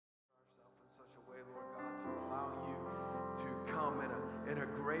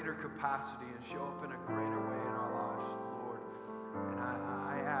greater capacity and show up in a greater way in our lives, Lord. And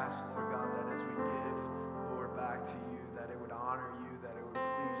I ask, Lord God, that as we give, Lord, back to you, that it would honor you, that it would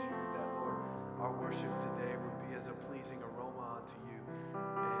please you, that, Lord, our worship today would be as a pleasing aroma unto you.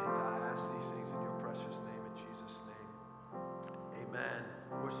 And I ask these things in your precious name, in Jesus' name. Amen.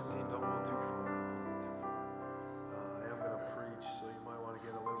 Worship team, don't go too far. I am going to preach, so you might want to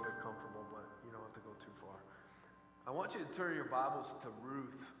get a little bit comfortable, but you don't have to go too far. I want you to turn your Bibles to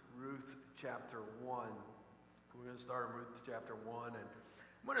Ruth chapter 1. We're going to start in Ruth chapter 1, and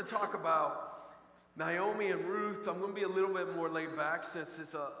I'm going to talk about Naomi and Ruth. I'm going to be a little bit more laid back since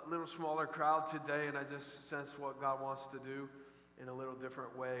it's a little smaller crowd today, and I just sense what God wants to do in a little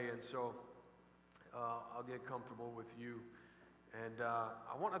different way, and so I'll get comfortable with you. And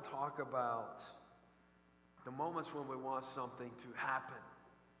I want to talk about the moments when we want something to happen.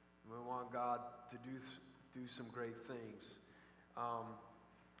 We want God to do some great things.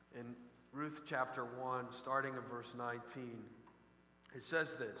 In Ruth chapter 1, starting in verse 19, it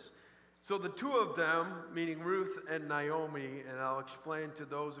says this. So the two of them, meaning Ruth and Naomi, and I'll explain to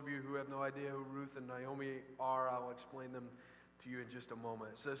those of you who have no idea who Ruth and Naomi are, I'll explain them to you in just a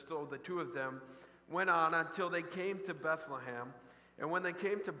moment. It says, so the two of them went on until they came to Bethlehem. And when they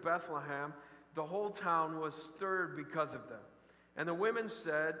came to Bethlehem, the whole town was stirred because of them. And the women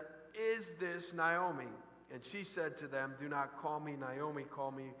said, is this Naomi? And she said to them, do not call me Naomi,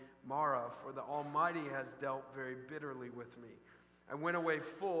 call me Mara, for the Almighty has dealt very bitterly with me. I went away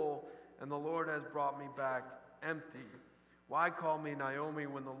full, and the Lord has brought me back empty. Why call me Naomi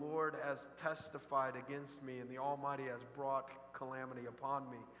when the Lord has testified against me, and the Almighty has brought calamity upon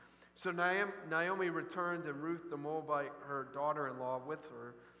me? So Naomi returned, and Ruth the Moabite, her daughter-in-law, with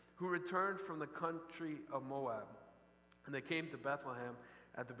her, who returned from the country of Moab. And they came to Bethlehem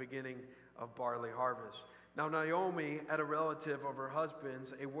at the beginning of barley harvest. Now Naomi had a relative of her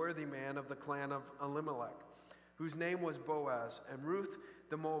husband's, a worthy man of the clan of Elimelech, whose name was Boaz. And Ruth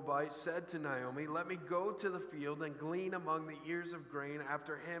the Moabite said to Naomi, let me go to the field and glean among the ears of grain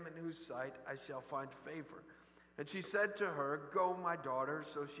after him in whose sight I shall find favor. And she said to her, go, my daughter.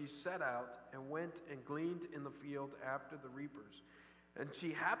 So she set out and went and gleaned in the field after the reapers. And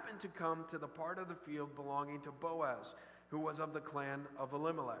she happened to come to the part of the field belonging to Boaz, who was of the clan of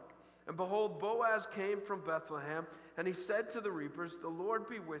Elimelech. And behold, Boaz came from Bethlehem, and he said to the reapers, the Lord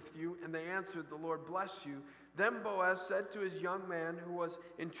be with you. And they answered, the Lord bless you. Then Boaz said to his young man who was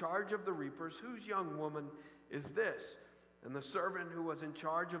in charge of the reapers, whose young woman is this? And the servant who was in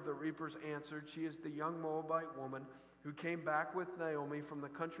charge of the reapers answered, she is the young Moabite woman who came back with Naomi from the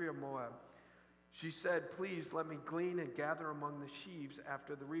country of Moab. She said, please let me glean and gather among the sheaves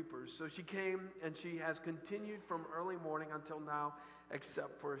after the reapers. So she came, and she has continued from early morning until now,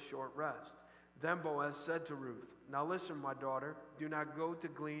 except for a short rest. Then Boaz said to Ruth, now listen, my daughter, do not go to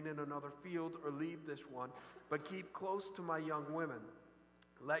glean in another field or leave this one, but keep close to my young women.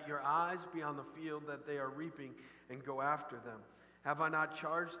 Let your eyes be on the field that they are reaping, and go after them. Have I not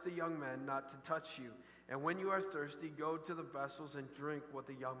charged the young men not to touch you? And when you are thirsty, go to the vessels and drink what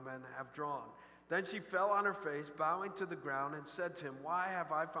the young men have drawn. Then she fell on her face, bowing to the ground, and said to him, why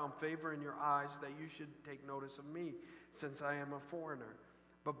have I found favor in your eyes that you should take notice of me, since I am a foreigner?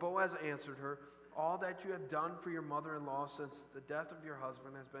 But Boaz answered her, all that you have done for your mother-in-law since the death of your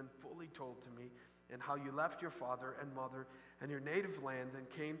husband has been fully told to me, and how you left your father and mother and your native land and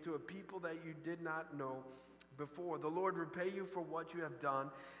came to a people that you did not know before. The Lord repay you for what you have done,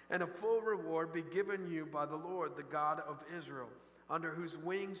 and a full reward be given you by the Lord, the God of Israel, under whose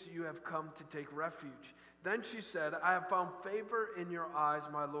wings you have come to take refuge. Then she said, I have found favor in your eyes,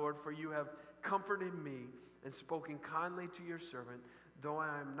 my Lord, for you have comforted me and spoken kindly to your servant, though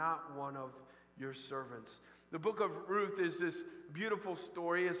I am not one of your servants. The book of Ruth is this beautiful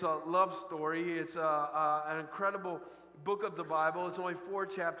story. It's a love story. It's an incredible book of the Bible. It's only 4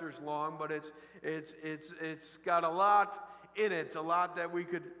 chapters long, but it's got a lot in it, a lot that we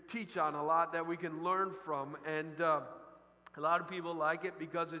could teach on, a lot that we can learn from. And a lot of people like it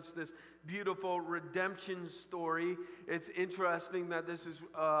because it's this beautiful redemption story. It's interesting that this is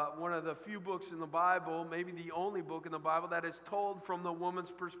one of the few books in the Bible, maybe the only book in the Bible, that is told from the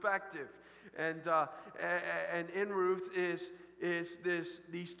woman's perspective. And in Ruth is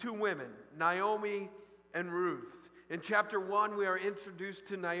these two women, Naomi and Ruth. In chapter 1, we are introduced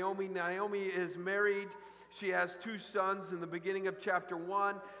to Naomi. Naomi is married. She has 2 sons in the beginning of chapter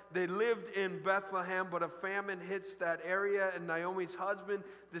 1. They lived in Bethlehem, but a famine hits that area, and Naomi's husband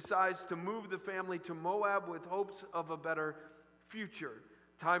decides to move the family to Moab with hopes of a better future.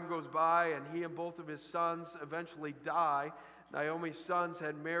 Time goes by, and he and both of his sons eventually die. Naomi's sons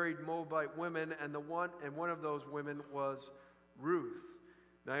had married Moabite women, and one of those women was Ruth.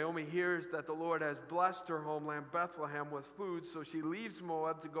 Naomi hears that the Lord has blessed her homeland, Bethlehem, with food, so she leaves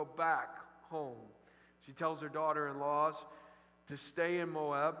Moab to go back home. She tells her daughter-in-laws to stay in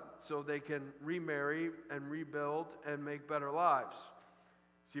Moab so they can remarry and rebuild and make better lives.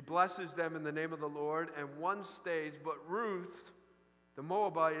 She blesses them in the name of the Lord, and one stays, but Ruth, the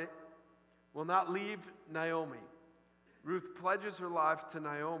Moabite, will not leave Naomi. Ruth pledges her life to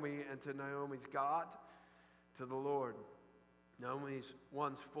Naomi and to Naomi's God, to the Lord. Naomi's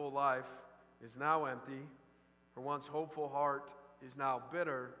once full life is now empty. Her once hopeful heart is now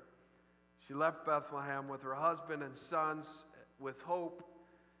bitter. She left Bethlehem with her husband and sons with hope.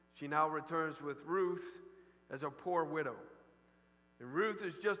 She now returns with Ruth as a poor widow. And Ruth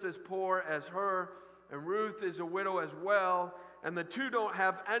is just as poor as her, and Ruth is a widow as well, and the two don't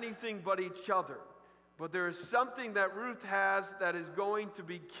have anything but each other. But there is something that Ruth has that is going to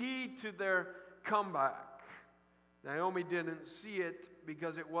be key to their comeback. Naomi didn't see it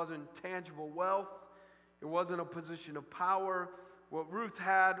because it wasn't tangible wealth. It wasn't a position of power. What Ruth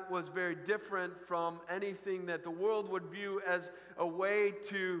had was very different from anything that the world would view as a way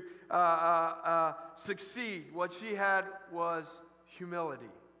to succeed. What she had was humility.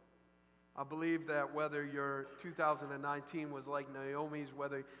 I believe that whether your 2019 was like Naomi's,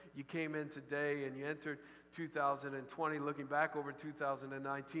 whether you came in today and you entered 2020 looking back over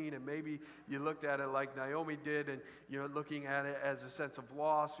 2019, and maybe you looked at it like Naomi did and you're looking at it as a sense of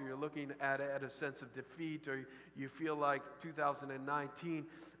loss, or you're looking at it as a sense of defeat, or you feel like 2019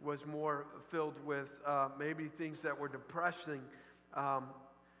 was more filled with maybe things that were depressing,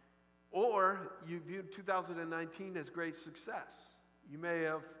 or you viewed 2019 as great success. You may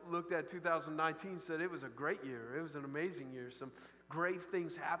have looked at 2019 and said it was a great year. It was an amazing year. Some great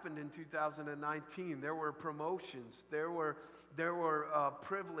things happened in 2019. There were promotions. There were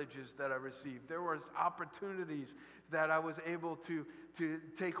privileges that I received. There was opportunities that I was able to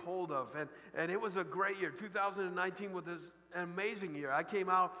take hold of. And it was a great year. 2019 was an amazing year. I came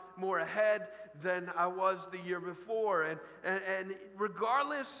out more ahead than I was the year before. And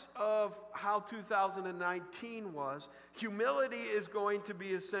regardless of how 2019 was, humility is going to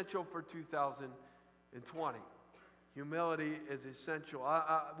be essential for 2020. Humility is essential.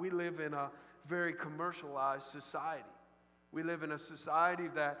 We live in a very commercialized society. We live in a society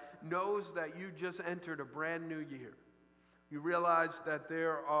that knows that you just entered a brand new year. You realize that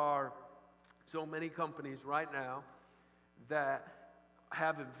there are so many companies right now that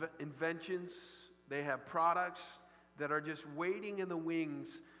have inventions, they have products that are just waiting in the wings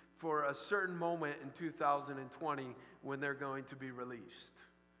for a certain moment in 2020 when they're going to be released.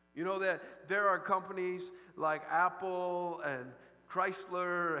 You know that there are companies like Apple and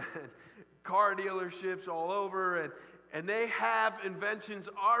Chrysler and car dealerships all over, and they have inventions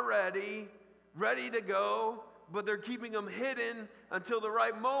already ready to go, but they're keeping them hidden until the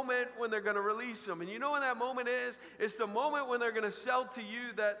right moment when they're going to release them. And you know when that moment is? It's the moment when they're going to sell to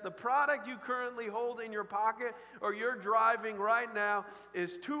you that the product you currently hold in your pocket or you're driving right now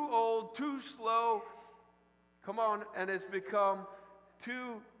is too old, too slow, come on, and it's become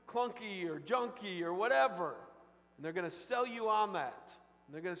too clunky or junky or whatever. And they're going to sell you on that.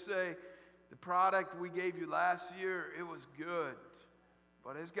 And they're going to say, the product we gave you last year, it was good,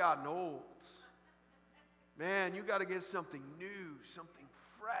 but it's gotten old. Man, you got to get something new, something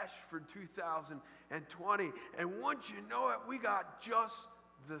fresh for 2020. And once you know it, we got just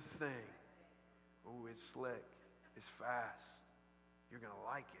the thing. Oh, it's slick. It's fast. You're going to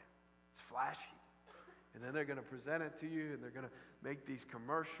like it. It's flashy. And then they're going to present it to you, and they're going to make these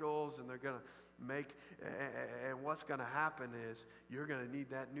commercials, and they're going to make, and what's going to happen is you're going to need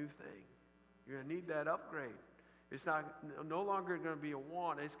that new thing. You're going to need that upgrade. It's no longer going to be a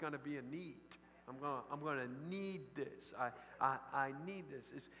want. It's going to be a need. I'm going to need this. I need this.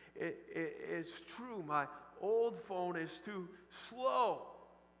 It's true. My old phone is too slow.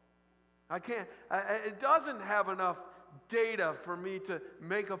 I can't. It doesn't have enough data for me to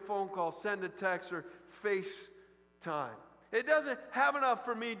make a phone call, send a text, or FaceTime. It doesn't have enough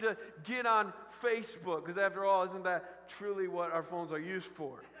for me to get on Facebook, because after all, isn't that truly what our phones are used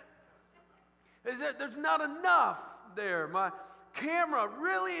for? There's not enough there. My camera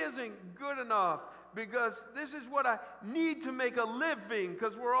really isn't good enough because this is what I need to make a living,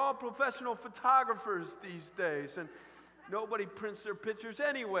 because we're all professional photographers these days, and nobody prints their pictures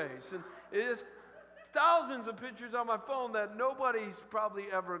anyways. And it is thousands of pictures on my phone that nobody's probably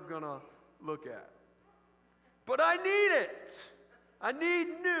ever going to look at. But I need it. I need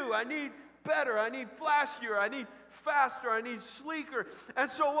new. I need better. I need flashier. I need faster. I need sleeker. And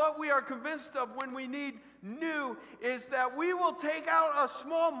so what we are convinced of when we need new is that we will take out a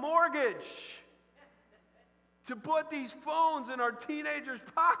small mortgage to put these phones in our teenagers'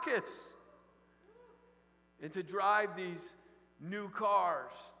 pockets, and to drive these new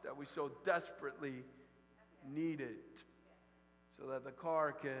cars that we so desperately needed, so that the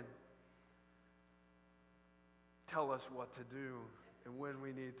car can tell us what to do and when we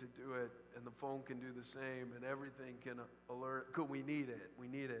need to do it, and the phone can do the same, and everything can alert. Because we need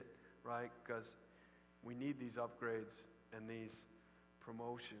it, right? Because we need these upgrades and these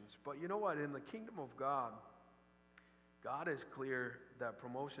promotions. But you know what? In the kingdom of God, God is clear that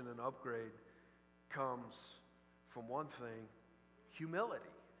promotion and upgrade comes from one thing: humility.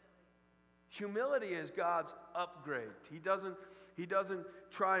 Humility is God's upgrade. He doesn't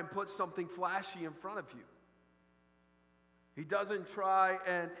try and put something flashy in front of you. He doesn't try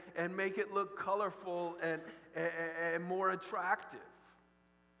and make it look colorful and more attractive.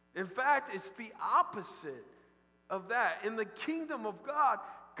 In fact, it's the opposite of that. In the kingdom of God,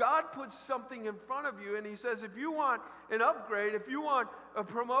 God puts something in front of you, and He says, if you want an upgrade, if you want a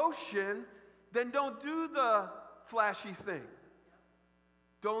promotion, then don't do the flashy thing.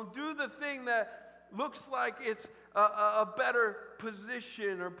 Don't do the thing that looks like it's a better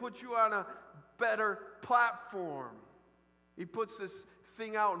position or puts you on a better platform. He puts this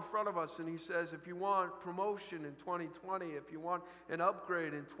thing out in front of us, and He says, if you want promotion in 2020, if you want an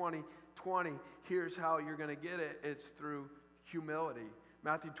upgrade in 2020, here's how you're going to get it. It's through humility.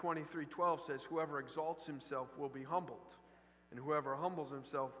 Matthew 23:12 says, whoever exalts himself will be humbled, and whoever humbles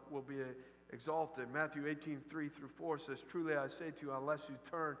himself will be exalted. Matthew 18:3-4 says, truly I say to you, unless you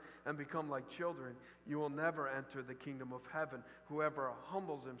turn and become like children, you will never enter the kingdom of heaven. Whoever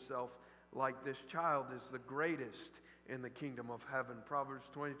humbles himself like this child is the greatest in the kingdom of heaven. Proverbs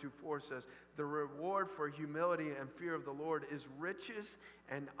 22:4 says, the reward for humility and fear of the Lord is riches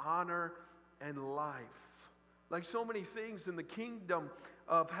and honor and life. Like so many things in the kingdom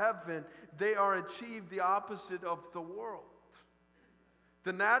of heaven, they are achieved the opposite of the world.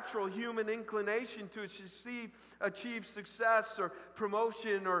 The natural human inclination to achieve success or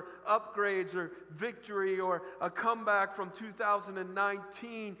promotion or upgrades or victory or a comeback from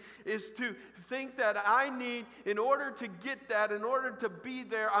 2019 is to think that I need, in order to get that, in order to be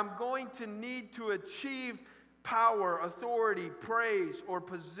there, I'm going to need to achieve power, authority, praise, or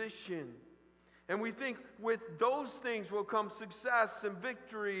position. And we think with those things will come success and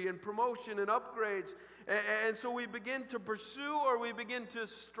victory and promotion and upgrades. And so we begin to pursue, or we begin to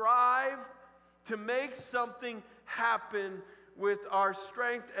strive to make something happen with our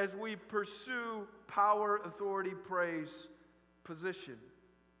strength as we pursue power, authority, praise, position.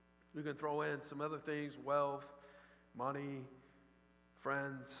 We can throw in some other things: wealth, money,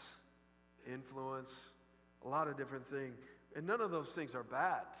 friends, influence, a lot of different things. And none of those things are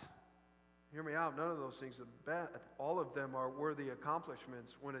bad. Hear me out. None of those things are bad. All of them are worthy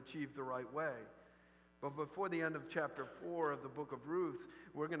accomplishments when achieved the right way. But before the end of chapter 4 of the book of Ruth,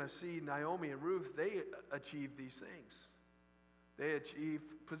 we're going to see Naomi and Ruth, they achieve these things. They achieve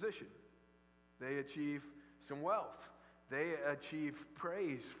position. They achieve some wealth. They achieve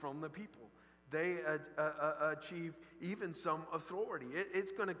praise from the people. They achieve even some authority.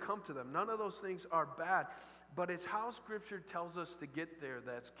 It's going to come to them. None of those things are bad, but it's how Scripture tells us to get there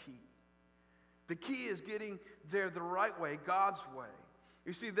that's key. The key is getting there the right way, God's way.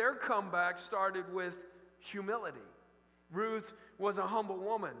 You see, their comeback started with humility. Ruth was a humble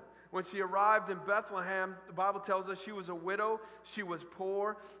woman. When she arrived in Bethlehem, the Bible tells us she was a widow, she was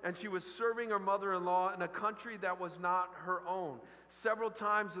poor, and she was serving her mother-in-law in a country that was not her own. Several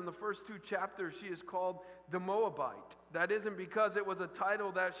times in the first 2 chapters, she is called the Moabite. That isn't because it was a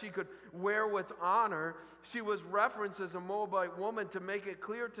title that she could wear with honor. She was referenced as a Moabite woman to make it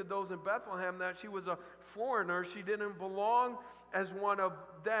clear to those in Bethlehem that she was a foreigner. She didn't belong as one of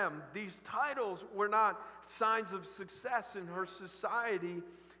them. These titles were not signs of success in her society,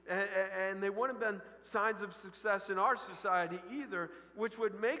 and they wouldn't have been signs of success in our society either, which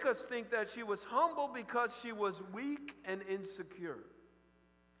would make us think that she was humble because she was weak and insecure.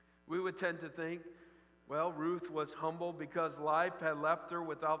 We would tend to think, well, Ruth was humble because life had left her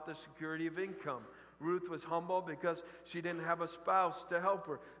without the security of income. Ruth was humble because she didn't have a spouse to help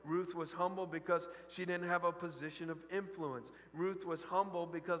her. Ruth was humble because she didn't have a position of influence. Ruth was humble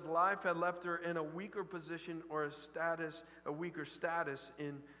because life had left her in a weaker position or a weaker status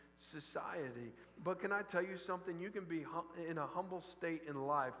in society. But can I tell you something? You can be in a humble state in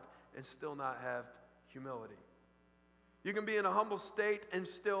life and still not have humility. You can be in a humble state and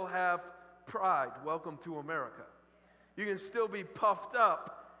still have pride. Welcome to America. You can still be puffed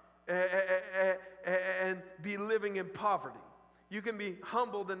up and be living in poverty. You can be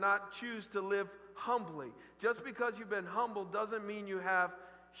humbled and not choose to live humbly. Just because you've been humbled doesn't mean you have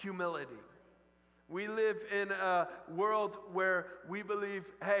humility. We live in a world where we believe,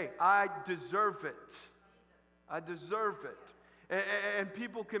 hey, I deserve it. I deserve it. And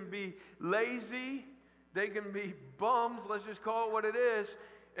people can be lazy. They can be bums. Let's just call it what it is.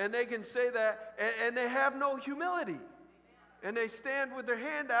 And they can say that, and they have no humility. And they stand with their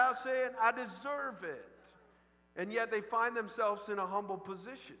hand out saying, I deserve it. And yet they find themselves in a humble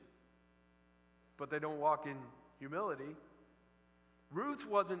position. But they don't walk in humility. Ruth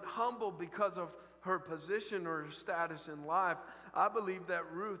wasn't humble because of her position or her status in life. I believe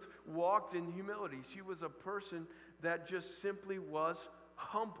that Ruth walked in humility. She was a person that just simply was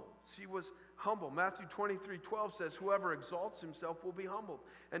humble. She was humble. Matthew 23:12 says, whoever exalts himself will be humbled,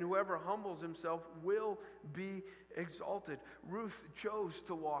 and whoever humbles himself will be exalted. Ruth chose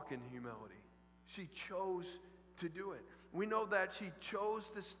to walk in humility. She chose to do it. We know that she chose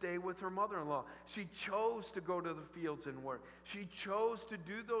to stay with her mother-in-law. She chose to go to the fields and work. She chose to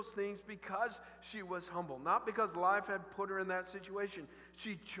do those things because she was humble, not because life had put her in that situation.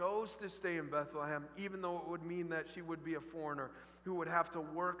 She chose to stay in Bethlehem, even though it would mean that she would be a foreigner who would have to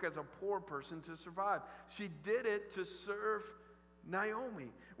work as a poor person to survive. She did it to serve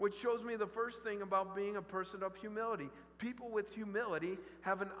Naomi, which shows me the first thing about being a person of humility. People with humility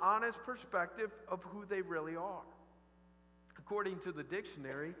have an honest perspective of who they really are. According to the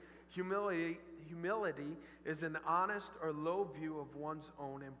dictionary, humility is an honest or low view of one's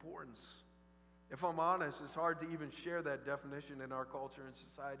own importance. If I'm honest, it's hard to even share that definition in our culture and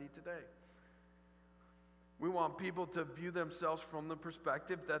society today. We want people to view themselves from the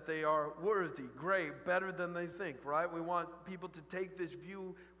perspective that they are worthy, great, better than they think, right? We want people to take this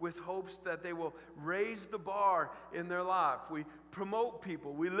view with hopes that they will raise the bar in their life. We promote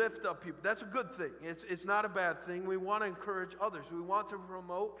people. We lift up people. That's a good thing. It's not a bad thing. We want to encourage others. We want to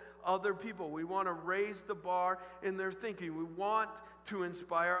promote other people. We want to raise the bar in their thinking. We want to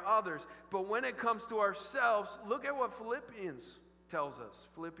inspire others. But when it comes to ourselves, look at what Philippians tells us.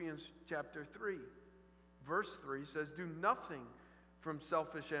 Philippians chapter 3. Verse 3 says, do nothing from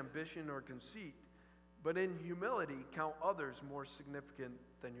selfish ambition or conceit, but in humility count others more significant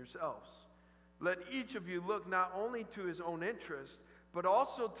than yourselves. Let each of you look not only to his own interest, but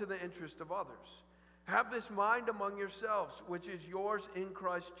also to the interest of others. Have this mind among yourselves, which is yours in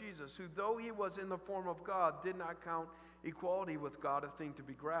Christ Jesus, who though he was in the form of God, did not count equality with God a thing to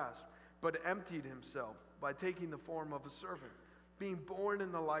be grasped, but emptied himself by taking the form of a servant, being born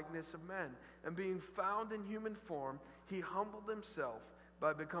in the likeness of men, and being found in human form, he humbled himself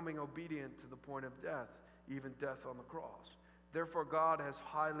by becoming obedient to the point of death, even death on the cross. Therefore God has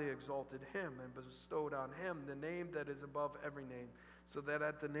highly exalted him and bestowed on him the name that is above every name, so that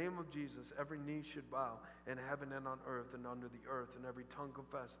at the name of Jesus every knee should bow, in heaven and on earth and under the earth, and every tongue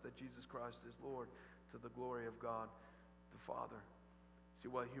confess that Jesus Christ is Lord, to the glory of God the Father. See,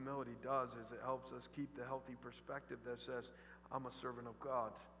 what humility does is it helps us keep the healthy perspective that says, I'm a servant of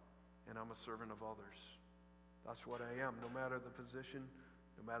God, and I'm a servant of others. That's what I am. No matter the position,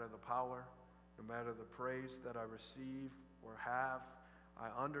 no matter the power, no matter the praise that I receive or have,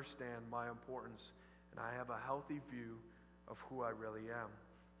 I understand my importance, and I have a healthy view of who I really am.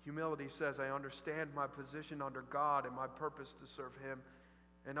 Humility says I understand my position under God and my purpose to serve him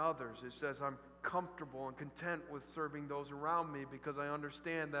and others. It says I'm comfortable and content with serving those around me because I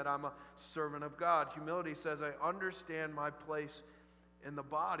understand that I'm a servant of God. Humility says I understand my place in the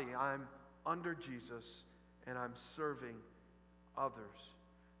body. I'm under Jesus and I'm serving others.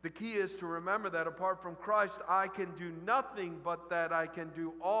 The key is to remember that apart from Christ, I can do nothing, but that I can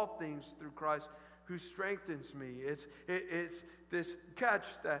do all things through Christ who strengthens me. It's this catch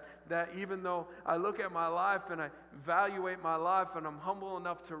that even though I look at my life and I evaluate my life and I'm humble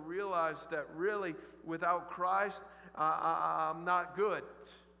enough to realize that really without Christ, I'm not good.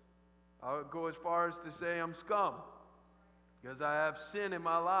 I'll go as far as to say I'm scum, because I have sin in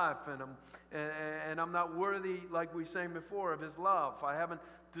my life and I'm not worthy, like we sang before, of his love. I haven't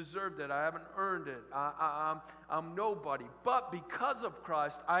deserved it. I haven't earned it. I'm nobody. But because of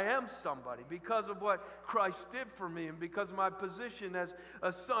Christ, I am somebody. Because of what Christ did for me and because of my position as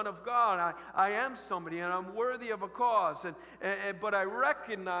a son of God, I am somebody and I'm worthy of a cause. But I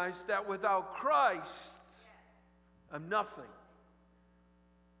recognize that without Christ, I'm nothing.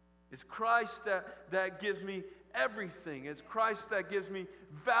 It's Christ that gives me everything. It's Christ that gives me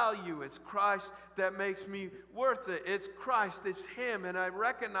value. It's Christ that makes me worth it. It's Christ. It's him. And I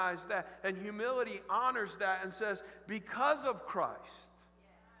recognize that. And humility honors that and says, because of Christ,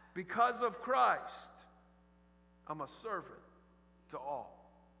 I'm a servant to all.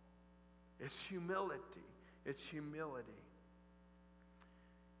 It's humility. It's humility.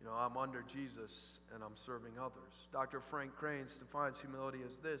 I'm under Jesus and I'm serving others. Dr. Frank Cranes defines humility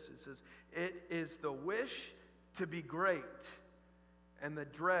as this. It says, it is the wish to be great and the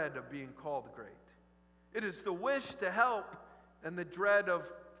dread of being called great. It is the wish to help and the dread of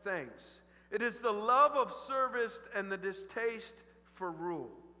thanks. It is the love of service and the distaste for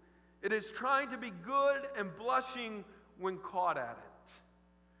rule. It is trying to be good and blushing when caught at it.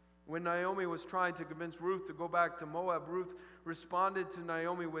 When Naomi was trying to convince Ruth to go back to Moab, Ruth responded to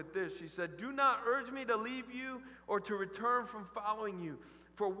Naomi with this. She said, do not urge me to leave you or to return from following you.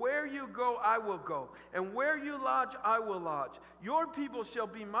 For where you go, I will go, and where you lodge, I will lodge. Your people shall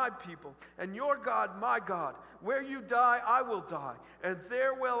be my people, and your God, my God. Where you die, I will die, and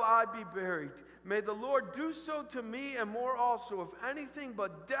there will I be buried. May the Lord do so to me, and more also, if anything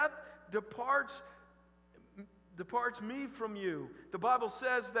but death departs me from you. The Bible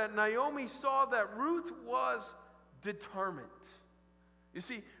says that Naomi saw that Ruth was determined. You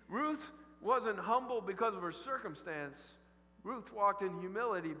see, Ruth wasn't humble because of her circumstance. Ruth walked in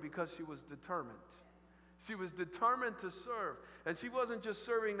humility because she was determined. She was determined to serve. And she wasn't just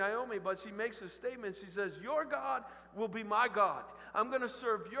serving Naomi, but she makes a statement. She says, your God will be my God. I'm going to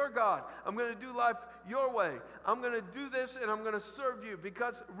serve your God. I'm going to do life your way. I'm going to do this and I'm going to serve you.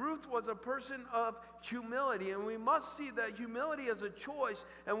 Because Ruth was a person of humility. And we must see that humility is a choice.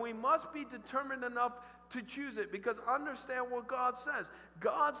 And we must be determined enough to choose it. Because understand what God says.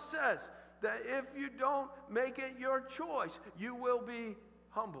 God says that if you don't make it your choice, you will be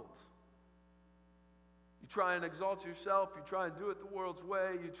humbled. You try and exalt yourself, you try and do it the world's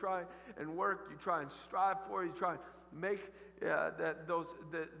way, you try and work, you try and strive for it, you try and make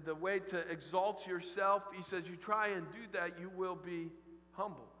the way to exalt yourself. He says you try and do that, you will be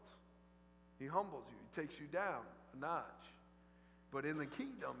humbled. He humbles you, he takes you down a notch. But in the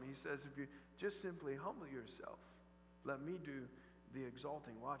kingdom, he says, if you just simply humble yourself, let me do the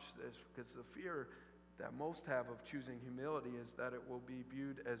exalting. Watch this, because the fear that most have of choosing humility is that it will be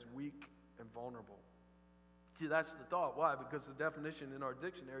viewed as weak and vulnerable. See, that's the thought. Why? Because the definition in our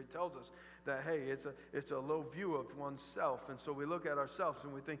dictionary tells us that, hey, it's a low view of oneself. And so we look at ourselves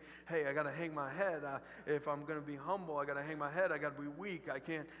and we think, hey, I got to hang my head. If I'm going to be humble, I got to hang my head. I got to be weak. I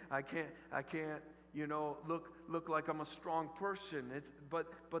can't, look like I'm a strong person. But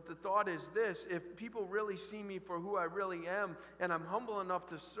the thought is this: if people really see me for who I really am, and I'm humble enough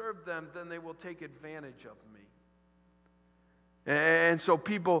to serve them, then they will take advantage of me. And so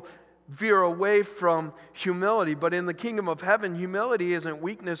people veer away from humility. But in the kingdom of heaven, humility isn't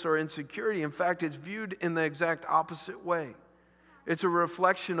weakness or insecurity. In fact, it's viewed in the exact opposite way. It's a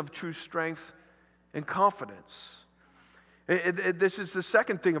reflection of true strength and confidence. This is the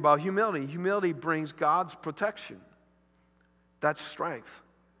second thing about humility. Humility brings God's protection. That's strength.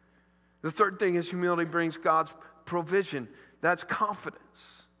 The third thing is humility brings God's provision. That's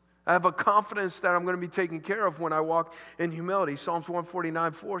confidence. I have a confidence that I'm going to be taken care of when I walk in humility. Psalms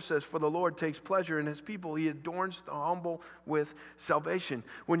 149:4 says, for the Lord takes pleasure in his people. He adorns the humble with salvation.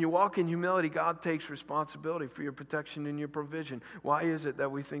 When you walk in humility, God takes responsibility for your protection and your provision. Why is it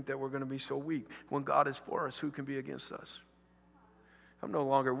that we think that we're going to be so weak? When God is for us, who can be against us? I'm no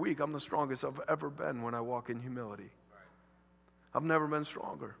longer weak. I'm the strongest I've ever been when I walk in humility. I've never been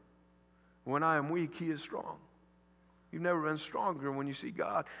stronger. When I am weak, he is strong. You've never been stronger when you see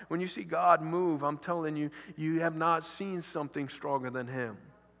God. When you see God move, I'm telling you, you have not seen something stronger than him.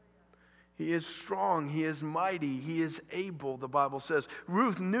 He is strong. He is mighty. He is able, the Bible says.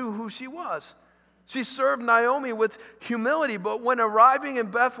 Ruth knew who she was. She served Naomi with humility, but when arriving in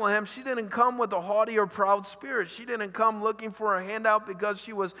Bethlehem, she didn't come with a haughty or proud spirit. She didn't come looking for a handout because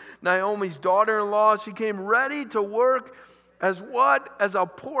she was Naomi's daughter-in-law. She came ready to work as what? As a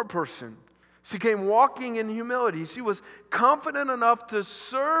poor person. She came walking in humility. She was confident enough to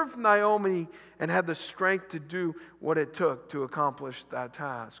serve Naomi and had the strength to do what it took to accomplish that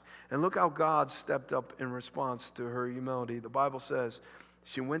task. And look how God stepped up in response to her humility. The Bible says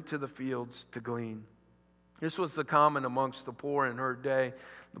she went to the fields to glean. This was the common amongst the poor in her day.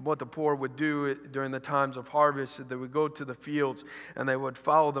 What the poor would do during the times of harvest is they would go to the fields and they would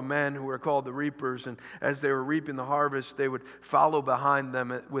follow the men who were called the reapers. And as they were reaping the harvest, they would follow behind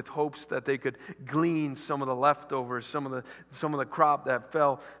them with hopes that they could glean some of the leftovers, some of the crop that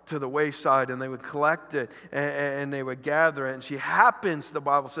fell to the wayside, and they would collect it and they would gather it. And she happens, the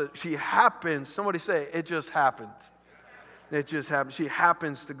Bible says, somebody say, it just happened. It just happened. She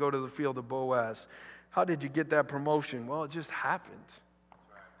happens to go to the field of Boaz. How did you get that promotion? Well, it just happened.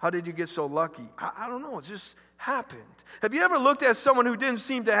 How did you get so lucky? I don't know. It just happened. Have you ever looked at someone who didn't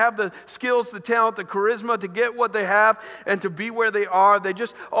seem to have the skills, the talent, the charisma to get what they have and to be where they are? They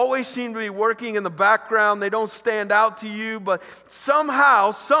just always seem to be working in the background. They don't stand out to you, but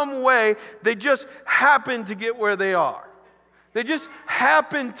somehow, some way, they just happen to get where they are. They just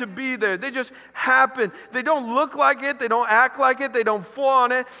happen to be there. They just happen. They don't look like it. They don't act like it. They don't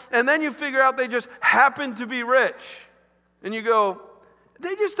flaunt it. And then you figure out they just happen to be rich. And you go,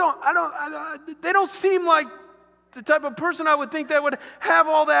 they just don't, they don't seem like the type of person I would think that would have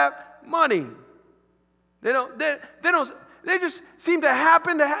all that money. They just seem to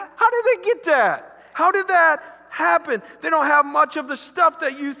happen to have. How did they get that? How did that happen? They don't have much of the stuff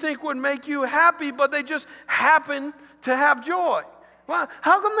that you think would make you happy, but they just happen to have joy. Well,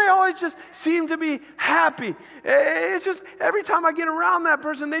 how come they always just seem to be happy? It's just every time I get around that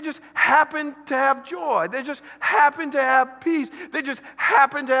person, they just happen to have joy. They just happen to have peace. They just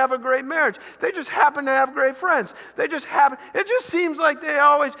happen to have a great marriage. They just happen to have great friends. They just happen. It just seems like they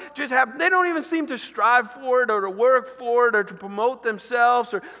always just happen. They don't even seem to strive for it or to work for it or to promote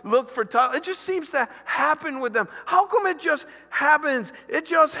themselves or look for talent. It just seems to happen with them. How come it just happens? It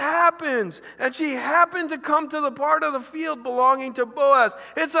just happens. And she happened to come to the part of the field belonging to Boaz.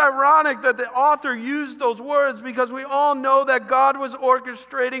 It's ironic that the author used those words because we all know that God was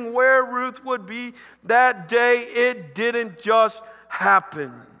orchestrating where Ruth would be that day. It didn't just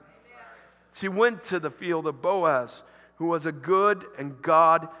happen. She went to the field of Boaz, who was a good and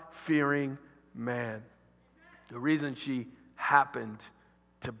God-fearing man. The reason she happened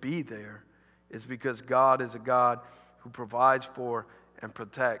to be there is because God is a God who provides for and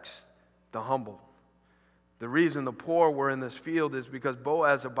protects the humble. The reason the poor were in this field is because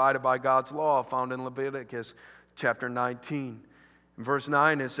Boaz abided by God's law found in Leviticus chapter 19. In verse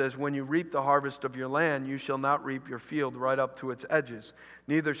 9 it says, when you reap the harvest of your land, you shall not reap your field right up to its edges.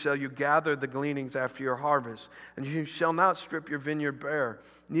 Neither shall you gather the gleanings after your harvest. And you shall not strip your vineyard bare.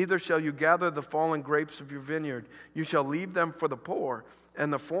 Neither shall you gather the fallen grapes of your vineyard. You shall leave them for the poor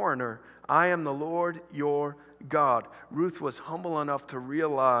and the foreigner. I am the Lord your God. Ruth was humble enough to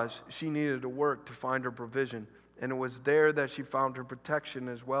realize she needed to work to find her provision. And it was there that she found her protection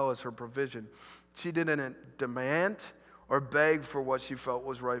as well as her provision. She didn't demand or beg for what she felt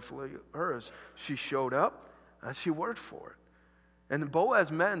was rightfully hers. She showed up and she worked for it. And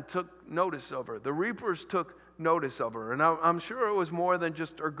Boaz's men took notice of her. The reapers took notice of her. And I'm sure it was more than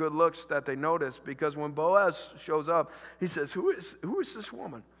just her good looks that they noticed, because when Boaz shows up, he says, who is this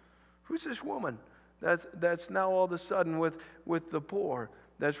woman? Who's this woman that's now all of a sudden with the poor,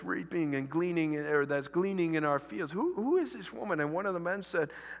 that's reaping and gleaning, or that's gleaning in our fields? Who is this woman? And one of the men said,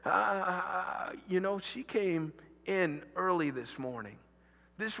 she came in early this morning.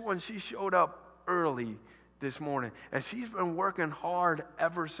 This one, she showed up early this morning. And she's been working hard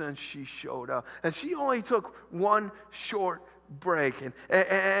ever since she showed up. And she only took one short break.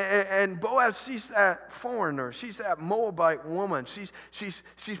 And Boaz sees that foreigner. She's that Moabite woman. She's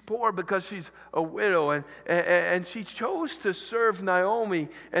poor because she's a widow. And she chose to serve Naomi.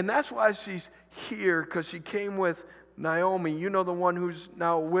 And that's why she's here, because she came with Naomi. You know, the one who's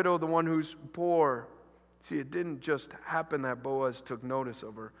now a widow, the one who's poor. See, it didn't just happen that Boaz took notice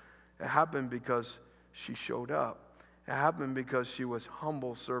of her. It happened because she showed up. It happened because she was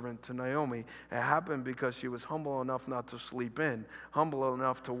humble servant to Naomi. It happened because she was humble enough not to sleep in, humble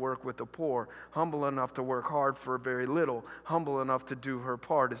enough to work with the poor, humble enough to work hard for very little, humble enough to do her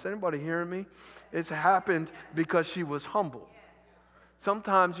part. Is anybody hearing me? It's happened because she was humble.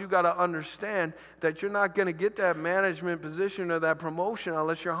 Sometimes you got to understand that you're not going to get that management position or that promotion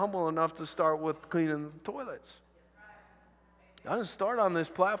unless you're humble enough to start with cleaning the toilets. I didn't start on this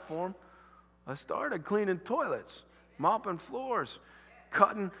platform. I started cleaning toilets, mopping floors,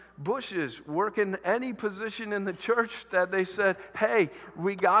 cutting bushes, working any position in the church that they said, hey,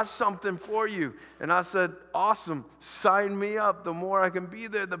 we got something for you. And I said, awesome, sign me up. The more I can be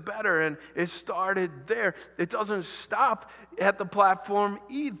there, the better. And it started there. It doesn't stop at the platform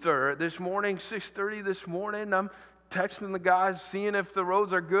either. This morning, 6:30 this morning, I'm texting the guys, seeing if the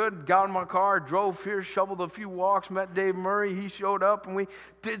roads are good, got in my car, drove here, shoveled a few walks, met Dave Murray. He showed up and we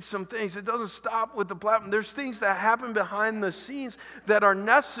did some things. It doesn't stop with the platform. There's things that happen behind the scenes that are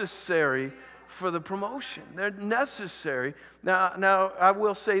necessary for the promotion. They're necessary. Now I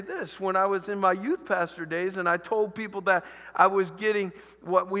will say this. When I was in my youth pastor days and I told people that I was getting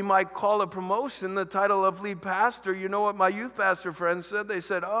what we might call a promotion, the title of lead pastor, you know what my youth pastor friends said? They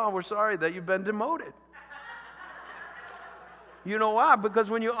said, oh, we're sorry that you've been demoted. You know why? Because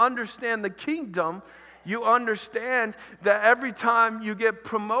when you understand the kingdom, you understand that every time you get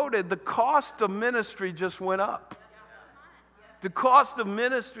promoted, the cost of ministry just went up. The cost of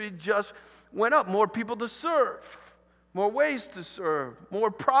ministry just went up. More people to serve, more ways to serve, more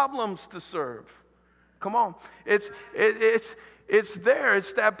problems to serve. Come on. It's there.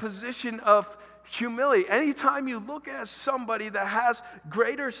 It's that position of humility. Anytime you look at somebody that has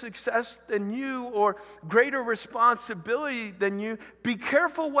greater success than you or greater responsibility than you, be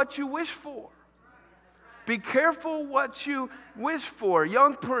careful what you wish for. Be careful what you wish for.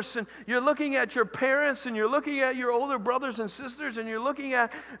 Young person, you're looking at your parents and you're looking at your older brothers and sisters and you're looking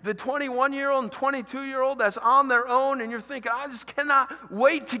at the 21-year-old and 22-year-old that's on their own and you're thinking, I just cannot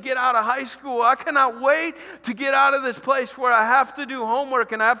wait to get out of high school. I cannot wait to get out of this place where I have to do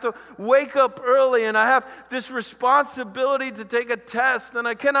homework and I have to wake up early and I have this responsibility to take a test and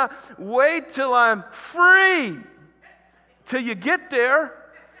I cannot wait till I'm free. Till you get there,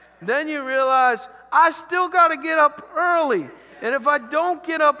 then you realize, I still got to get up early. And if I don't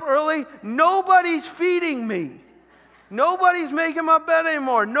get up early, nobody's feeding me. Nobody's making my bed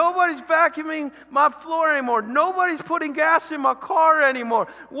anymore. Nobody's vacuuming my floor anymore. Nobody's putting gas in my car anymore.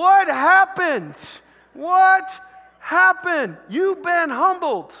 What happened? What happened? You've been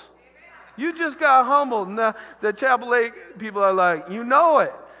humbled. You just got humbled. And the Chapel Lake people are like, you know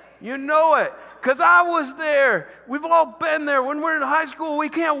it. You know it. Because I was there. We've all been there. When we're in high school, we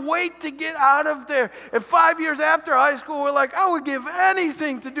can't wait to get out of there. And 5 years after high school, we're like, I would give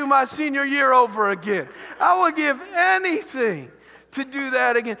anything to do my senior year over again. I would give anything to do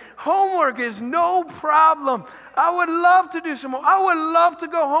that again. Homework is no problem. I would love to do some more. I would love to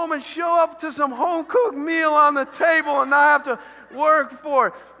go home and show up to some home-cooked meal on the table and not have to work for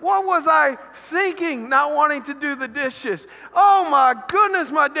it. What was I thinking not wanting to do the dishes? Oh my goodness,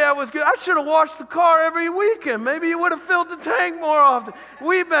 my dad was good. I should have washed the car every weekend. Maybe he would have filled the tank more often.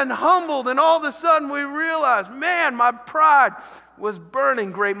 We've been humbled and all of a sudden we realized, man, my pride was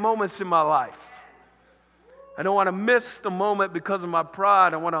burning great moments in my life. I don't want to miss the moment because of my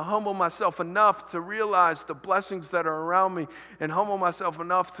pride. I want to humble myself enough to realize the blessings that are around me and humble myself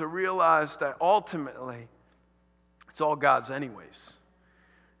enough to realize that ultimately it's all God's anyways.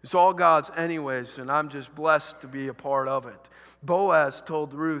 It's all God's anyways, and I'm just blessed to be a part of it. Boaz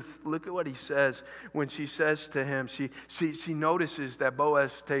told Ruth, look at what he says when she says to him, she notices that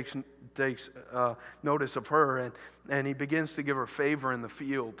Boaz takes notice of her, and he begins to give her favor in the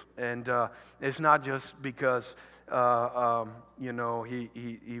field. And it's not just because, he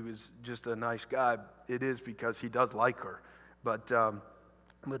was just a nice guy. It is because he does like her. But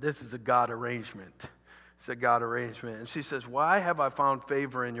this is a God arrangement. It's a God arrangement. And she says, why have I found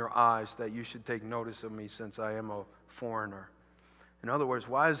favor in your eyes that you should take notice of me since I am a foreigner? In other words,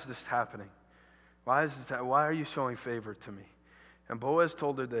 why is this happening? Why are you showing favor to me? And Boaz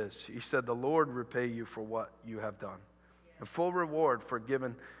told her this. He said, the Lord repay you for what you have done. A full reward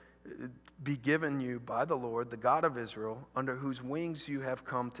be given you by the Lord, the God of Israel, under whose wings you have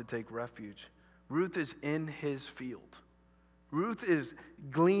come to take refuge. Ruth is in his field. Ruth is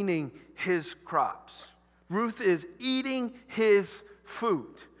gleaning his crops. Ruth is eating his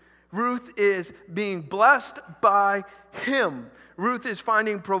food. Ruth is being blessed by him. Ruth is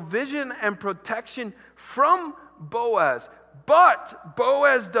finding provision and protection from Boaz. But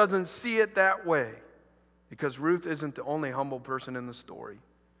Boaz doesn't see it that way because Ruth isn't the only humble person in the story.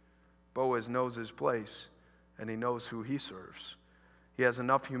 Boaz knows his place and he knows who he serves. He has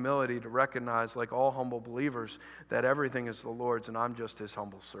enough humility to recognize, like all humble believers, that everything is the Lord's and I'm just his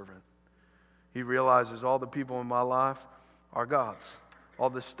humble servant. He realizes all the people in my life are God's. All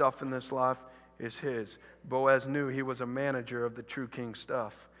the stuff in this life is his. Boaz knew he was a manager of the true king's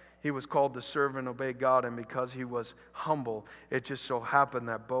stuff. He was called to serve and obey God, and because he was humble, it just so happened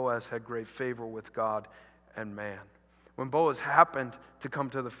that Boaz had great favor with God and man. When Boaz happened to come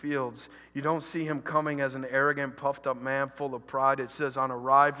to the fields, you don't see him coming as an arrogant, puffed up man full of pride. It says on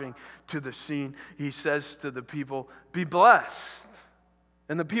arriving to the scene, he says to the people, be blessed.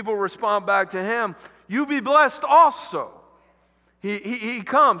 And the people respond back to him, you be blessed also. He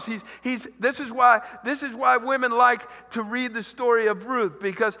comes. This is why women like to read the story of Ruth,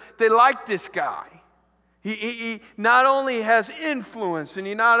 because they like this guy. He not only has influence, and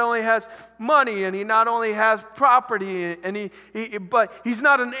he not only has money, and he not only has property, but he's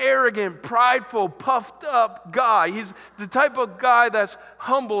not an arrogant, prideful, puffed up guy. He's the type of guy that's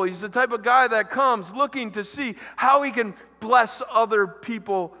humble. He's the type of guy that comes looking to see how he can bless other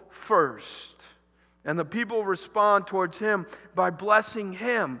people first. And the people respond towards him by blessing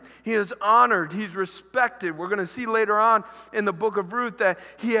him. He is honored. He's respected. We're going to see later on in the book of Ruth that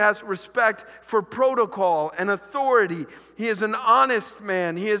he has respect for protocol and authority. He is an honest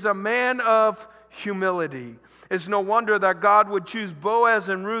man. He is a man of humility. It's no wonder that God would choose Boaz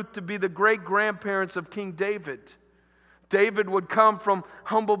and Ruth to be the great-grandparents of King David. David would come from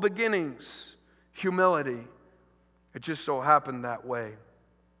humble beginnings, humility. It just so happened that way.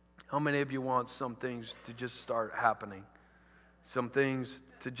 How many of you want some things to just start happening? Some things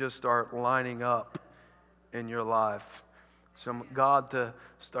to just start lining up in your life. God to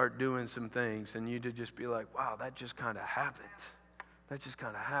start doing some things and you to just be like, wow, that just kind of happened. That just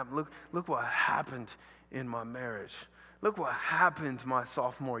kind of happened. Look what happened in my marriage. Look what happened my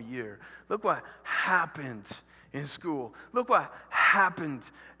sophomore year. Look what happened in school. Look what happened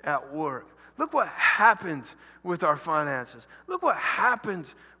at work. Look what happened with our finances. Look what happened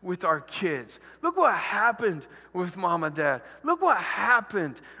with our kids. Look what happened with mom and dad. Look what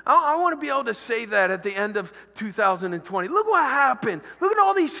happened. I want to be able to say that at the end of 2020. Look what happened. Look at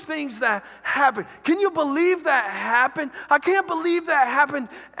all these things that happened. Can you believe that happened? I can't believe that happened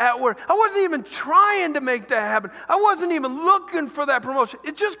at work. I wasn't even trying to make that happen. I wasn't even looking for that promotion.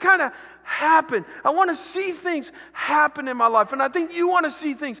 It just kind of happened. I want to see things happen in my life. And I think you want to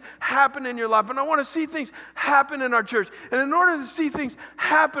see things happen in your life. And I want to see things happen in our church. And in order to see things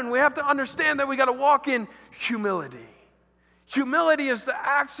happen, we have to understand that we got to walk in humility. Humility is the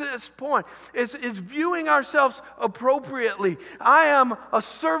access point. It's viewing ourselves appropriately. I am a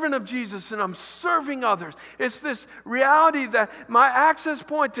servant of Jesus and I'm serving others. It's this reality that my access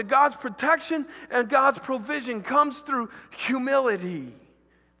point to God's protection and God's provision comes through humility.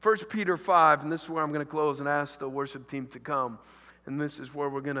 1 Peter 5, and this is where I'm going to close and ask the worship team to come. And this is where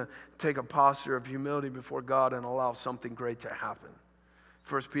we're going to take a posture of humility before God and allow something great to happen.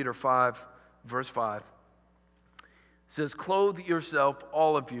 1 Peter 5, verse 5. It says, clothe yourself,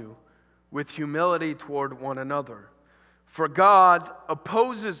 all of you, with humility toward one another. For God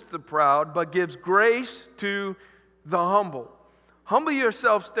opposes the proud, but gives grace to the humble. Humble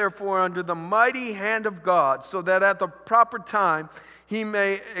yourselves, therefore, under the mighty hand of God, so that at the proper time He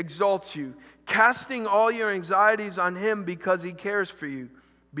may exalt you, casting all your anxieties on Him because He cares for you.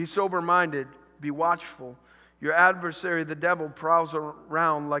 Be sober-minded, be watchful. Your adversary, the devil, prowls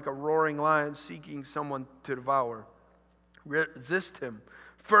around like a roaring lion seeking someone to devour. Resist him,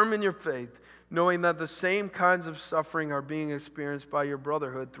 firm in your faith, knowing that the same kinds of suffering are being experienced by your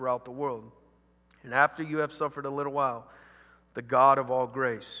brotherhood throughout the world. And after you have suffered a little while, the God of all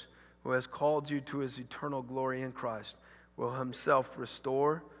grace, who has called you to His eternal glory in Christ, will Himself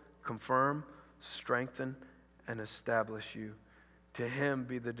restore, confirm, strengthen, and establish you. To Him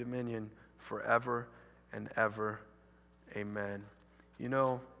be the dominion forever and ever. Amen. You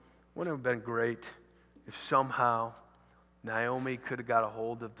know, wouldn't it have been great if somehow Naomi could have got a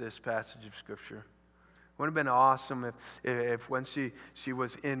hold of this passage of Scripture? Wouldn't it have been awesome if when she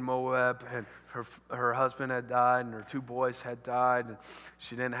was in Moab and her husband had died and her two boys had died and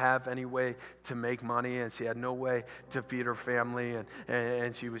she didn't have any way to make money and she had no way to feed her family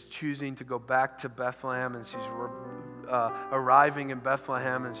and she was choosing to go back to Bethlehem and she's arriving in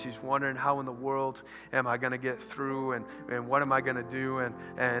Bethlehem and she's wondering how in the world am I going to get through and what am I going to do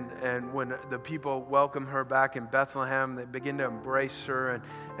and when the people welcome her back in Bethlehem, they begin to embrace her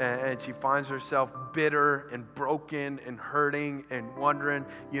and she finds herself bitter and broken and hurting and wondering,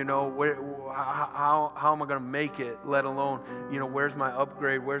 you know, how am I going to make it, let alone, you know, where's my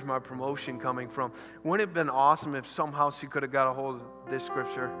upgrade, where's my promotion coming from? Wouldn't it have been awesome if somehow she could have got a hold of this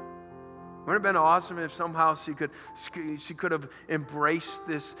scripture? Wouldn't it have been awesome if somehow she could have embraced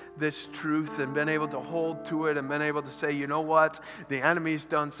this truth and been able to hold to it and been able to say, you know what, the enemy's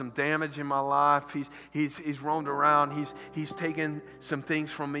done some damage in my life. He's roamed around. He's taken some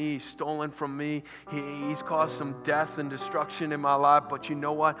things from me. He's stolen from me. He's caused some death and destruction in my life. But you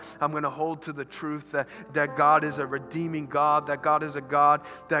know what? I'm going to hold to the truth that God is a redeeming God, that God is a God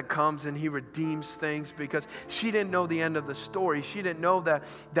that comes and He redeems things, because she didn't know the end of the story. She didn't know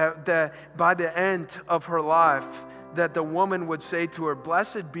that by the end of her life, that the woman would say to her,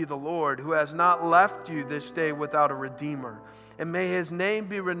 "Blessed be the Lord, who has not left you this day without a redeemer. And may His name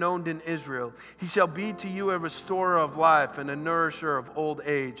be renowned in Israel. He shall be to you a restorer of life and a nourisher of old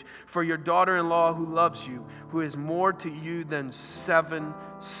age. For your daughter-in-law who loves you, who is more to you than 7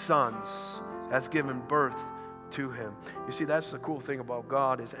 sons, has given birth to Him." You see, that's the cool thing about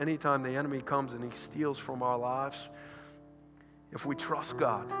God, is anytime the enemy comes and he steals from our lives, if we trust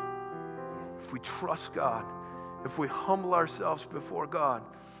God, if we humble ourselves before God,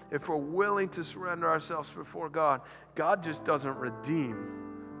 if we're willing to surrender ourselves before God, God just doesn't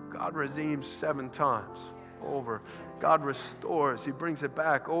redeem. God redeems 7 times. over. God restores. He brings it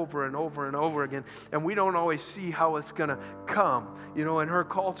back over and over and over again. And we don't always see how it's going to come. You know, in her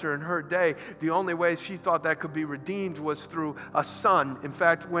culture, in her day, the only way she thought that could be redeemed was through a son. In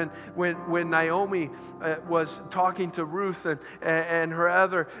fact, when Naomi was talking to Ruth and her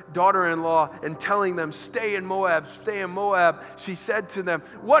other daughter-in-law and telling them, stay in Moab, she said to them,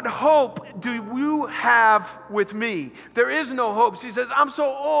 what hope do you have with me? There is no hope. She says, I'm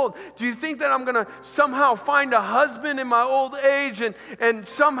so old. Do you think that I'm going to somehow find a husband in my old age and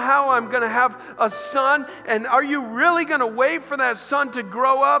somehow I'm going to have a son? And are you really going to wait for that son to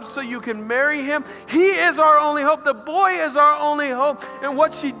grow up so you can marry him? He is our only hope. The boy is our only hope. And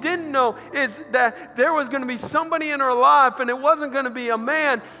what she didn't know is that there was going to be somebody in her life, and it wasn't going to be a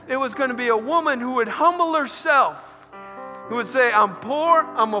man. It was going to be a woman who would humble herself, who would say, I'm poor,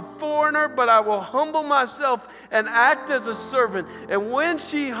 I'm a foreigner, but I will humble myself and act as a servant. And when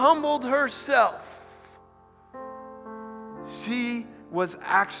she humbled herself, she was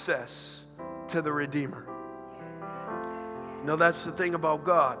access to the Redeemer. You know, that's the thing about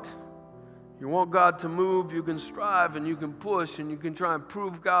God. You want God to move, you can strive and you can push and you can try and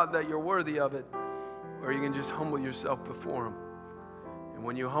prove God that you're worthy of it, or you can just humble yourself before Him. And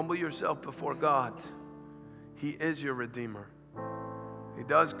when you humble yourself before God, He is your Redeemer. He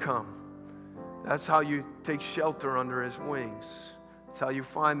does come. That's how you take shelter under His wings. That's how you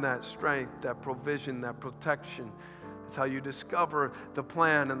find that strength, that provision, that protection. It's how you discover the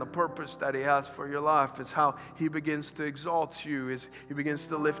plan and the purpose that He has for your life. It's how He begins to exalt you. He begins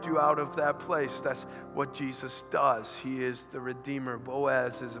to lift you out of that place. That's what Jesus does. He is the Redeemer.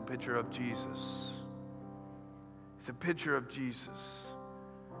 Boaz is a picture of Jesus. It's a picture of Jesus.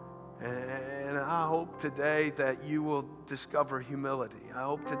 And I hope today that you will discover humility. I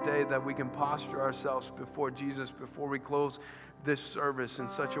hope today that we can posture ourselves before Jesus before we close this service in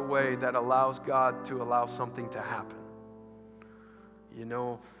such a way that allows God to allow something to happen. You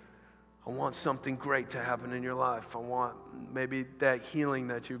know, I want something great to happen in your life. I want maybe that healing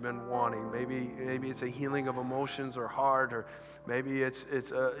that you've been wanting. Maybe it's a healing of emotions or heart, or maybe it's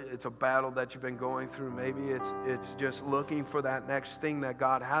a battle that you've been going through. Maybe it's just looking for that next thing that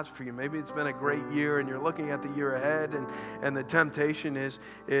God has for you. Maybe it's been a great year and you're looking at the year ahead, and the temptation is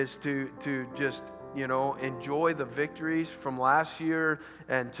to just, you know, enjoy the victories from last year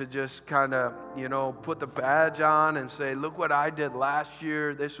and to just kind of, you know, put the badge on and say, look what I did last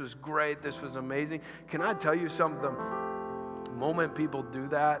year. This was great. This was amazing. Can I tell you something? The moment people do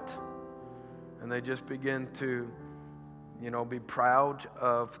that and they just begin to, you know, be proud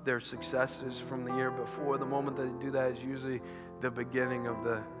of their successes from the year before, the moment that they do that is usually the beginning of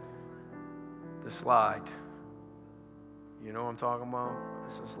the slide. You know what I'm talking about?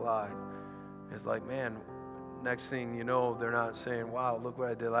 It's a slide. It's like, man, next thing you know, they're not saying, wow, look what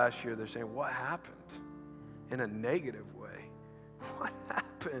I did last year. They're saying, what happened? In a negative way. What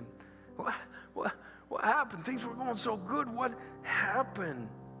happened? What happened? Things were going so good. What happened?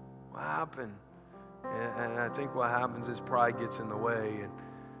 What happened? And I think what happens is pride gets in the way and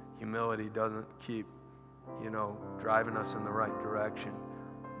humility doesn't keep, you know, driving us in the right direction.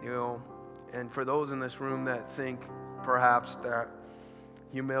 You know, and for those in this room that think perhaps that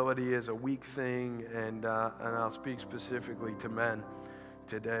humility is a weak thing, and I'll speak specifically to men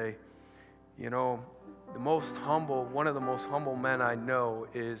today. You know, one of the most humble men I know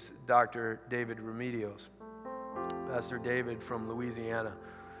is Dr. David Remedios, Pastor David from Louisiana.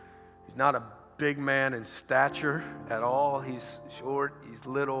 He's not a big man in stature at all. He's short, he's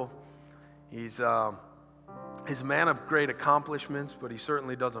little, he's a man of great accomplishments, but he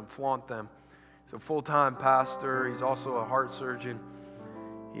certainly doesn't flaunt them. He's a full-time pastor. He's also a heart surgeon.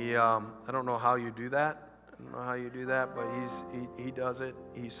 I don't know how you do that. But he does it.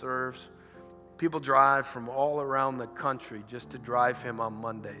 He serves. People drive from all around the country just to drive him on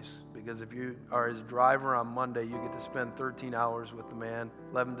Mondays, because if you are his driver on Monday, you get to spend 13 hours with the man,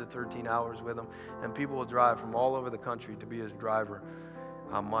 11 to 13 hours with him, and people will drive from all over the country to be his driver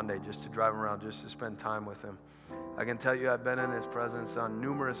on Monday, just to drive around, just to spend time with him. I can tell you I've been in his presence on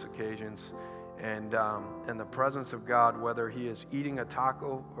numerous occasions. And the presence of God, whether he is eating a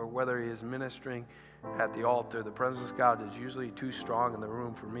taco or whether he is ministering at the altar, the presence of God is usually too strong in the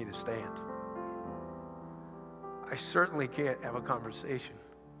room for me to stand. I certainly can't have a conversation.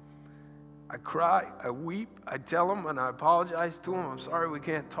 I cry, I weep, I tell him and I apologize to him. I'm sorry we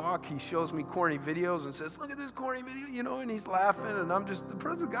can't talk. He shows me corny videos and says, look at this corny video, you know, and he's laughing, and I'm just, the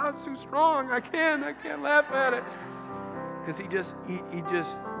presence of God's too strong. I can't laugh at it. Because he just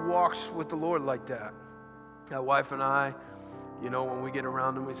walks with the Lord like that. My wife and I, you know, when we get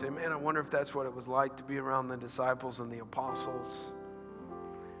around him, we say, man, I wonder if that's what it was like to be around the disciples and the apostles.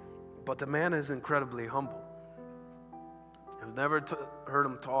 But the man is incredibly humble. I've never heard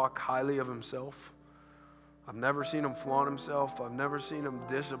him talk highly of himself. I've never seen him flaunt himself. I've never seen him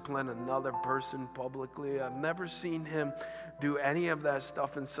discipline another person publicly. I've never seen him do any of that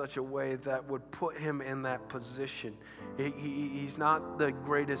stuff in such a way that would put him in that position. He's not the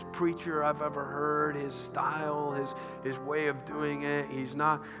greatest preacher I've ever heard. His style, his way of doing it, he's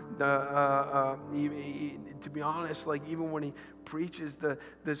not, to be honest, like even when he preaches, the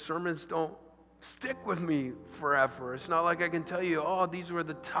sermons don't stick with me forever. It's not like I can tell you, oh, these were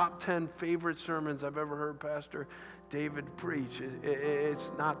the top 10 favorite sermons I've ever heard Pastor David preach.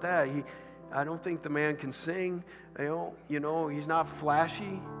 It's not that. I don't think the man can sing. You know, he's not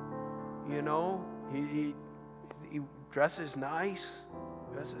flashy. You know, he dresses nice.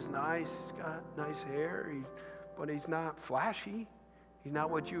 He's got nice hair. But he's not flashy. He's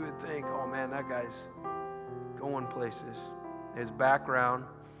not what you would think. Oh man, that guy's going places. His background.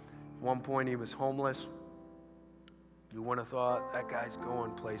 At one point he was homeless. You wouldn't have thought that guy's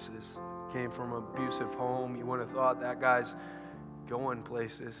going places. Came from an abusive home. You wouldn't have thought that guy's going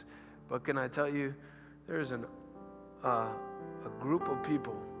places. But can I tell you, there's a group of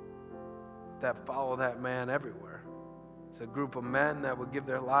people that follow that man everywhere. It's a group of men that would give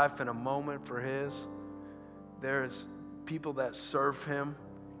their life in a moment for his. There's people that serve him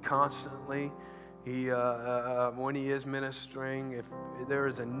constantly. When he is ministering, if there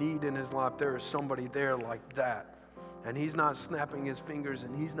is a need in his life, there is somebody there like that. And he's not snapping his fingers,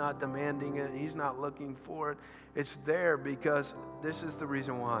 and he's not demanding it, and he's not looking for it. It's there because this is the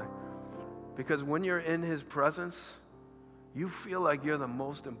reason why. Because when you're in his presence, you feel like you're the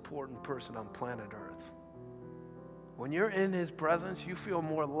most important person on planet Earth. When you're in his presence, you feel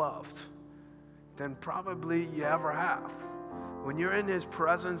more loved than probably you ever have. When you're in his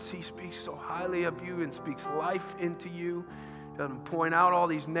presence, he speaks so highly of you and speaks life into you. He doesn't point out all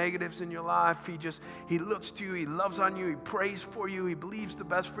these negatives in your life. He looks to you. He loves on you. He prays for you. He believes the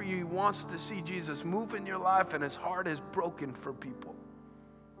best for you. He wants to see Jesus move in your life, and his heart is broken for people.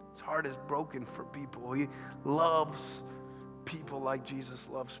 His heart is broken for people. He loves people like Jesus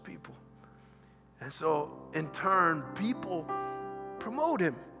loves people. And so, in turn, people promote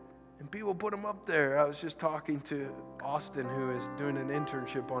him. And people put him up there. I was just talking to Austin, who is doing an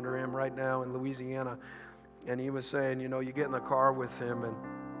internship under him right now in Louisiana. And he was saying, you know, you get in the car with him and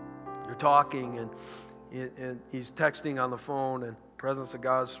you're talking and he's texting on the phone, and the presence of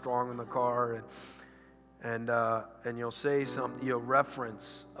God is strong in the car. And you'll say something, you'll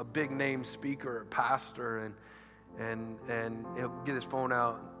reference a big name speaker, a pastor, and he'll get his phone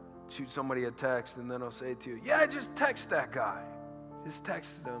out, shoot somebody a text, and then he'll say to you, yeah, just text that guy. Just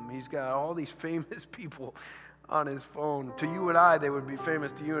texted him. He's got all these famous people on his phone. To you and I, they would be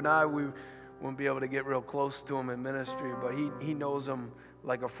famous. To you and I, we wouldn't be able to get real close to him in ministry, but he knows them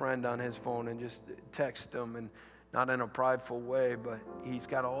like a friend on his phone and just text them, and not in a prideful way, but he's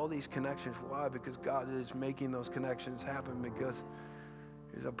got all these connections. Why? Because God is making those connections happen, because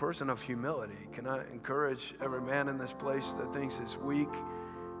he's a person of humility. Can I encourage every man in this place that thinks it's weak?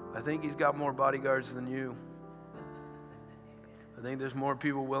 I think he's got more bodyguards than you. I think there's more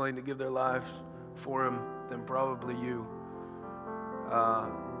people willing to give their lives for him than probably you.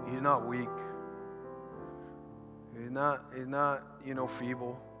 He's not weak. He's not,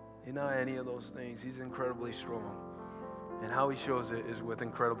 feeble. He's not any of those things. He's incredibly strong. And how he shows it is with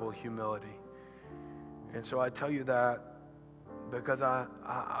incredible humility. And so I tell you that because I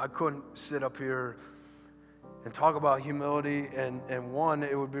couldn't sit up here and talk about humility, and one,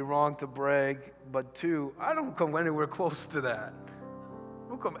 it would be wrong to brag, but two, I don't come anywhere close to that.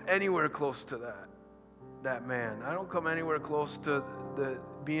 I don't come anywhere close to that man. I don't come anywhere close to the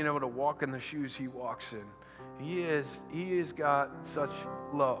being able to walk in the shoes he walks in. He has got such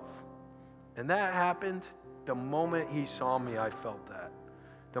love. And that happened the moment he saw me. I felt that.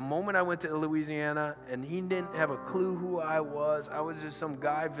 The moment I went to Louisiana and he didn't have a clue who I was just some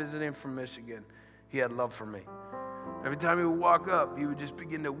guy visiting from Michigan. He had love for me. Every time he would walk up, he would just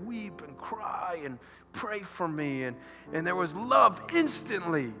begin to weep and cry and pray for me. And there was love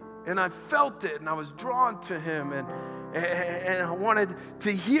instantly. And I felt it, and I was drawn to him. And I wanted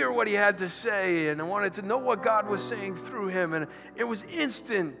to hear what he had to say. And I wanted to know what God was saying through him. And it was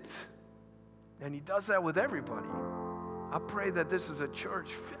instant. And he does that with everybody. I pray that this is a church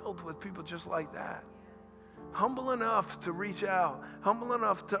filled with people just like that. Humble enough to reach out. Humble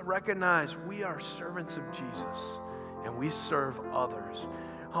enough to recognize we are servants of Jesus and we serve others.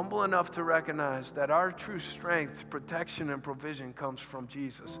 Humble enough to recognize that our true strength, protection, and provision comes from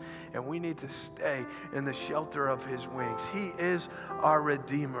Jesus. And we need to stay in the shelter of his wings. He is our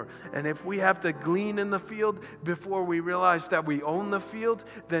Redeemer. And if we have to glean in the field before we realize that we own the field,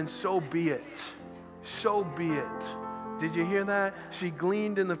 then so be it. So be it. Did you hear that? She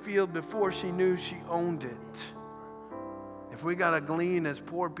gleaned in the field before she knew she owned it. If we got to glean as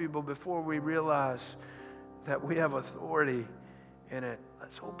poor people before we realize that we have authority in it,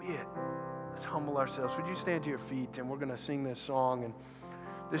 so be it. Let's humble ourselves. Would you stand to your feet, and we're going to sing this song. And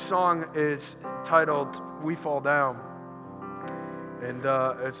this song is titled, We Fall Down. And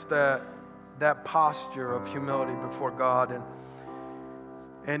it's that posture of humility before God.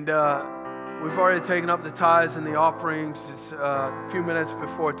 And we've already taken up the tithes and the offerings. It's a few minutes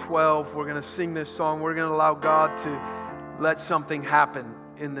before 12. We're going to sing this song. We're going to allow God to let something happen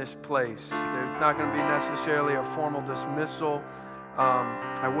in this place. There's not going to be necessarily a formal dismissal.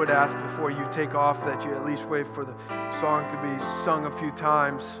 I would ask before you take off that you at least wait for the song to be sung a few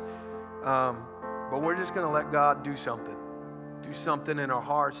times. But we're just going to let God do something. Do something in our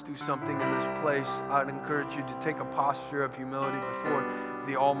hearts. Do something in this place. I'd encourage you to take a posture of humility before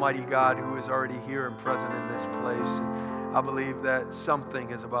the Almighty God who is already here and present in this place. And I believe that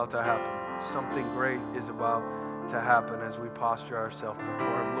something is about to happen. Something great is about to happen as we posture ourselves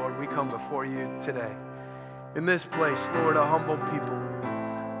before Him. Lord, we come before you today. In this place, Lord, a humble people.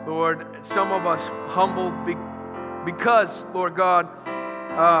 Lord, some of us humbled because, Lord God,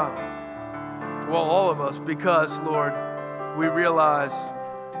 all of us, because, Lord, we realize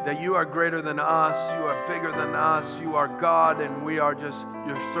that you are greater than us, you are bigger than us, you are God, and we are just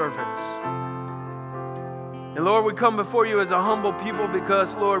your servants. And Lord, we come before you as a humble people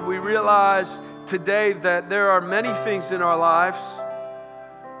because, Lord, we realize today that there are many things in our lives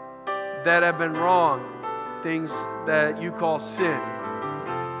that have been wrong, things that you call sin.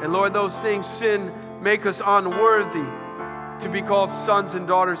 And Lord, those things, sin, make us unworthy to be called sons and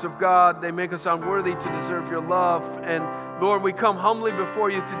daughters of God. They make us unworthy to deserve your love. And Lord, we come humbly before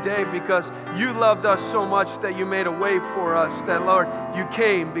you today because you loved us so much that you made a way for us. That, Lord, you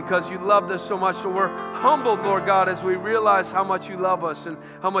came because you loved us so much. So we're humbled, Lord God, as we realize how much you love us and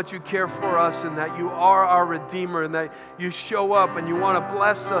how much you care for us and that you are our Redeemer and that you show up and you want to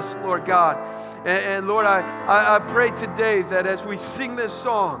bless us, Lord God. And Lord, I pray today that as we sing this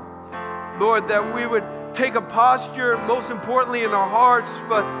song, Lord, that we would take a posture, most importantly in our hearts,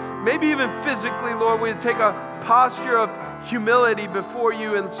 but maybe even physically, Lord, we would take a posture of humility before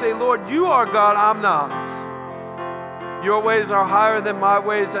you and say, Lord, you are God, I'm not. Your ways are higher than my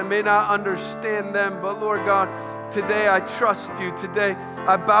ways. I may not understand them, but Lord God, today I trust you. Today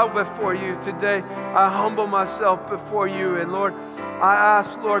I bow before you. Today I humble myself before you. And Lord, I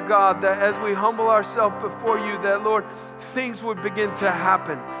ask, Lord God, that as we humble ourselves before you, that, Lord, things would begin to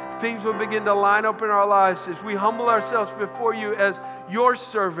happen. Things will begin to line up in our lives as we humble ourselves before you as your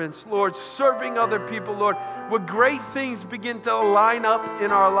servants, Lord, serving other people, Lord. Would great things begin to line up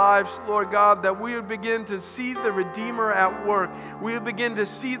in our lives, Lord God, that we would begin to see the Redeemer at work. We would begin to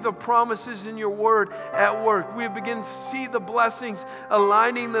see the promises in your word at work. We would begin to see the blessings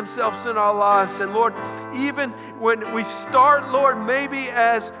aligning themselves in our lives. And Lord, even when we start, Lord, maybe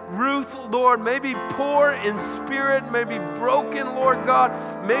as Ruth, Lord, maybe poor in spirit, maybe broken, Lord God,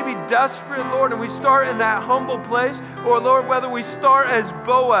 maybe desperate, Lord, and we start in that humble place, or Lord, whether we start as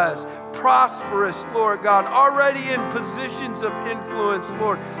Boaz, prosperous, Lord God, already in positions of influence,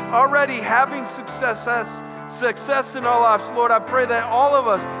 Lord, already having success in our lives, Lord, I pray that all of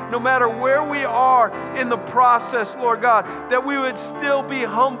us, no matter where we are in the process, Lord God, that we would still be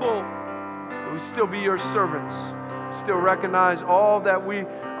humble, that we still be your servants, still recognize all that we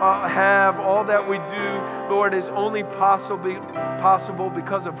have, all that we do, Lord, is only possible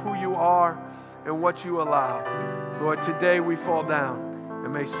because of who you are and what you allow. Lord, today we fall down.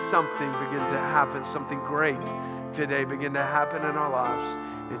 And may something begin to happen, something great today begin to happen in our lives.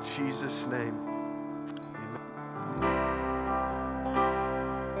 In Jesus' name.